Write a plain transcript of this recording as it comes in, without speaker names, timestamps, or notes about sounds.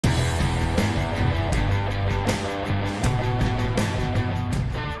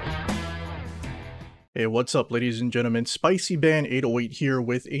Hey, what's up, ladies and gentlemen? SpicyBen808 here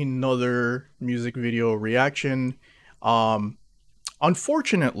with another music video reaction. Um,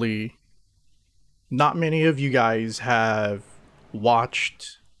 Unfortunately, not many of you guys have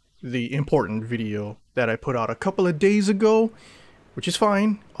watched the important video that I put out a couple of days ago, which is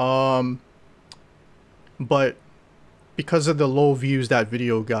fine. But because of the low views that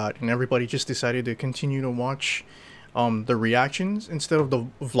video got, and everybody just decided to continue to watch the reactions instead of the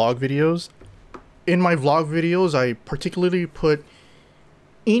vlog videos. In my vlog videos, I particularly put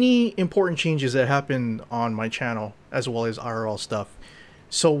any important changes that happened on my channel as well as IRL stuff.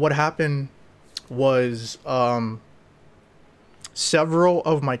 So what happened was several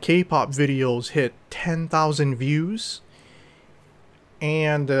of my K-pop videos hit 10,000 views,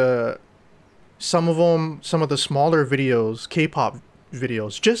 and some of the smaller videos, K-pop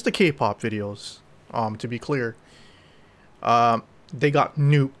videos, just the K-pop videos, to be clear, they got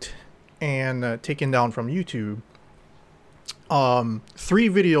nuked and taken down from YouTube. 3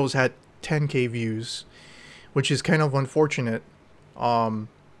 videos had 10K views, which is kind of unfortunate. And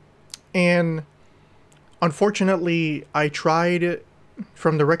unfortunately, I tried,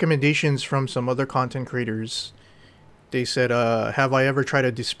 from the recommendations from some other content creators, they said, have I ever tried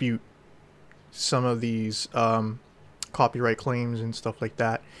to dispute some of these copyright claims and stuff like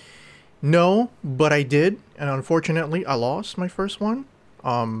that? No, but I did, and unfortunately, I lost my first one.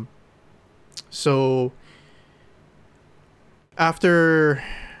 So after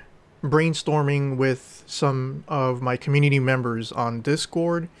brainstorming with some of my community members on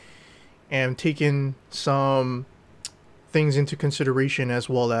Discord and taking some things into consideration, as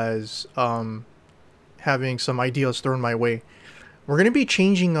well as having some ideas thrown my way, we're going to be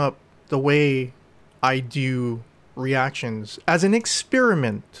changing up the way I do reactions as an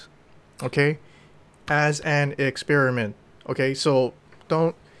experiment. Okay? As an experiment. Okay? So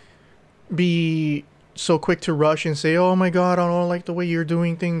don't be so quick to rush and say, oh my god, I don't like the way you're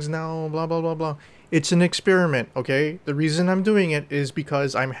doing things now, blah blah blah blah. It's an experiment. Okay, the reason I'm doing it is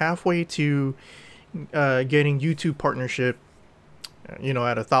because I'm halfway to getting YouTube partnership, you know,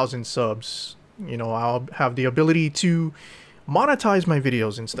 at 1,000 subs. You know, I'll have the ability to monetize my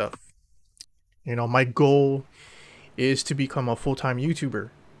videos and stuff. You know, my goal is to become a full-time YouTuber,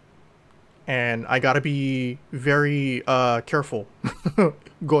 and I gotta be very careful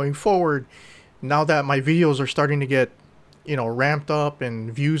going forward, now that my videos are starting to get, you know, ramped up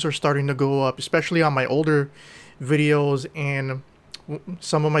and views are starting to go up, especially on my older videos and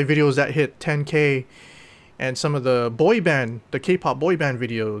some of my videos that hit 10K, and some of the K-pop boy band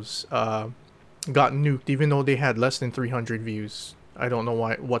videos got nuked, even though they had less than 300 views. I don't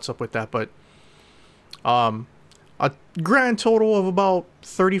know what's up with that, but a grand total of about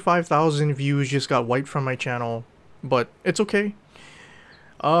 35,000 views just got wiped from my channel, but it's okay.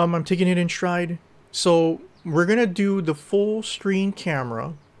 I'm taking it in stride. So we're gonna do the full screen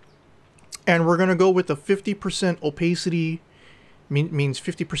camera, and we're gonna go with the 50% opacity, means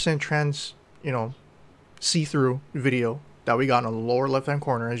 50% trans, you know, see-through video that we got in the lower left-hand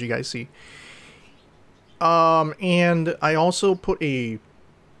corner, as you guys see. And I also put a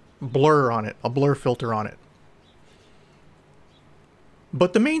blur on it, a blur filter on it.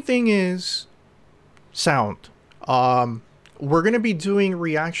 But the main thing is sound. We're going to be doing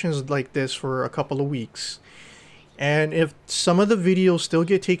reactions like this for a couple of weeks. And if some of the videos still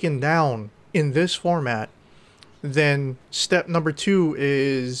get taken down in this format, then step number 2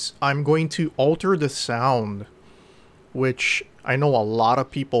 is I'm going to alter the sound, which I know a lot of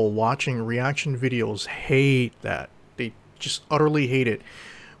people watching reaction videos hate that. They just utterly hate it.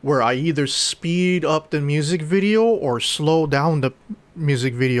 Where I either speed up the music video or slow down the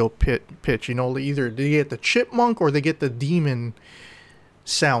music video pitch. You know, either they get the chipmunk or they get the demon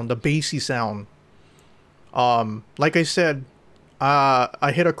sound, the bassy sound. Like I said,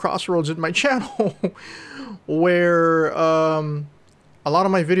 I hit a crossroads in my channel where a lot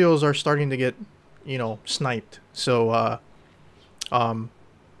of my videos are starting to get, you know, sniped. So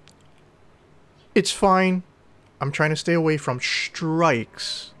it's fine. I'm trying to stay away from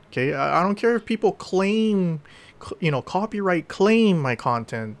strikes. Okay, I don't care if people claim, you know, copyright claim my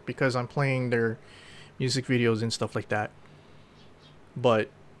content because I'm playing their music videos and stuff like that. But,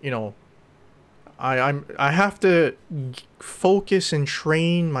 you know, I have to focus and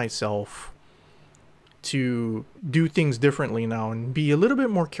train myself to do things differently now and be a little bit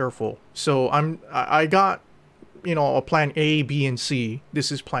more careful. So I got, you know, a plan A, B, and C.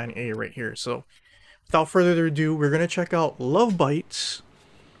 This is plan A right here. So without further ado, we're gonna check out LOVEBITES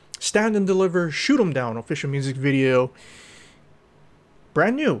Stand and Deliver, Shoot 'em Down official music video.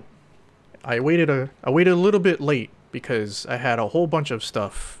 Brand new. I waited a little bit late because I had a whole bunch of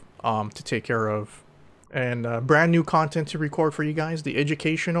stuff to take care of and brand new content to record for you guys, the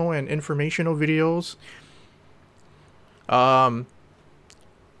educational and informational videos. And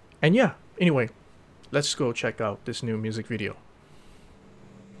yeah, anyway, let's go check out this new music video.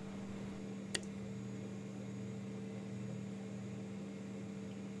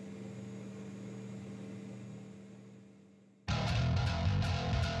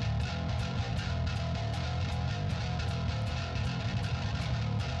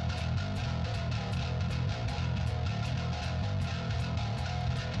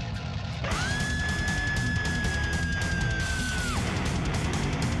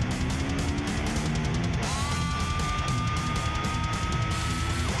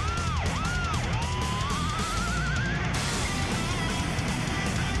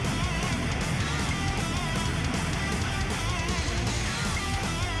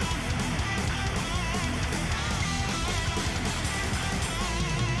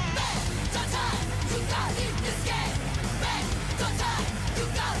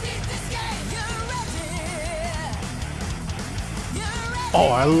 Oh,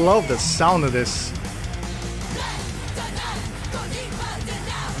 I love the sound of this.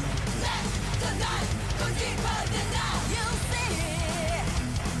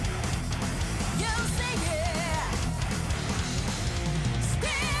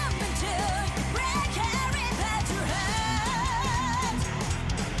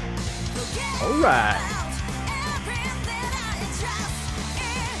 All right.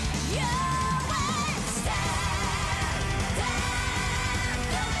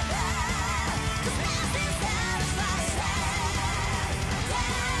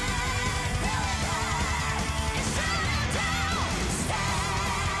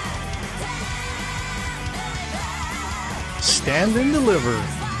 Stand and deliver.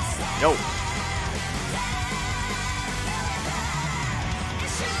 Yo.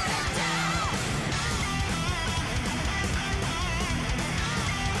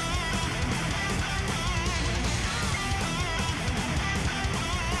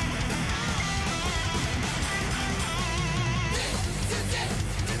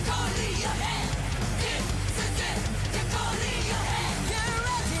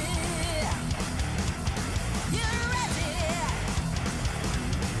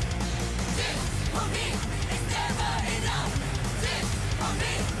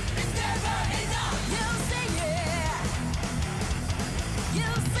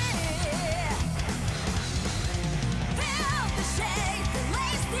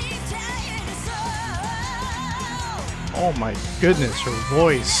 Oh my goodness, her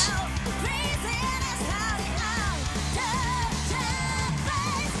voice.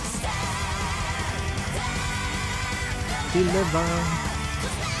 Deliver.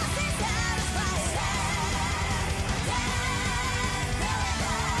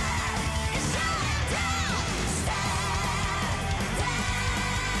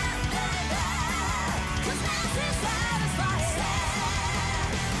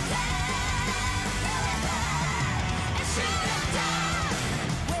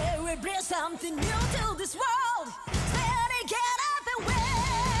 Something new to this world. Steady, get up and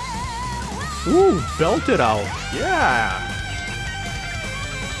win. Ooh, belt it out. Yeah.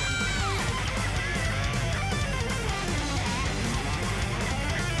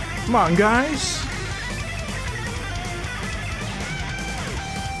 Come on, guys.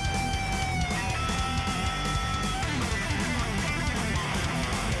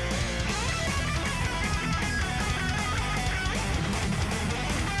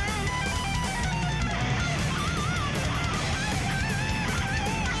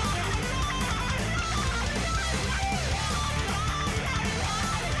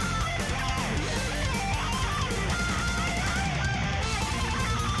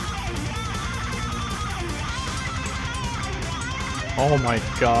 Oh my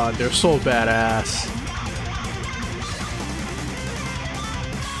god, they're so badass.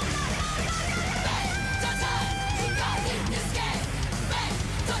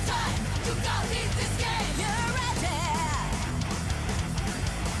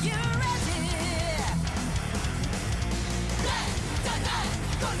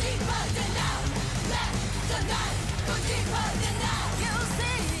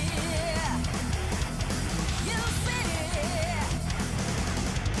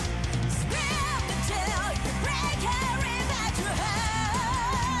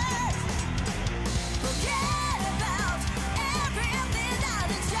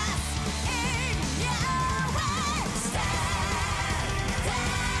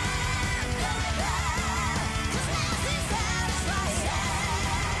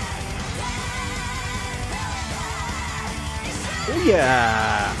 Oh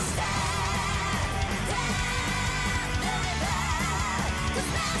yeah!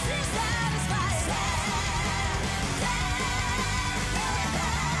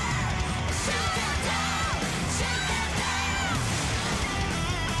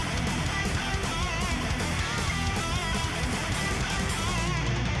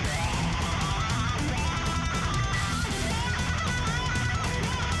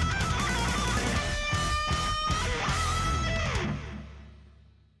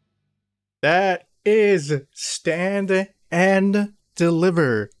 That is Stand and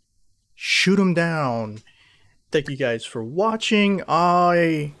Deliver. Shoot 'em down. Thank you guys for watching.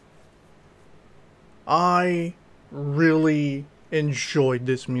 I really enjoyed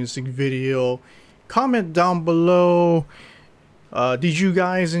this music video. Comment down below. Did you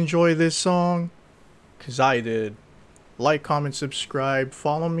guys enjoy this song? 'Cause I did. Like, comment, subscribe.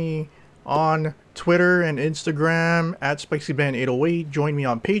 Follow me on Twitter and Instagram at SpicyBen808. Join me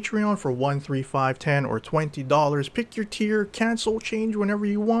on Patreon for $1, $3, $5, $10, or $20. Pick your tier. Cancel, change whenever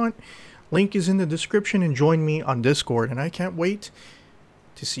you want. Link is in the description, and join me on Discord. And I can't wait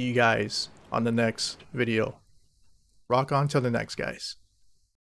to see you guys on the next video. Rock on till the next, guys.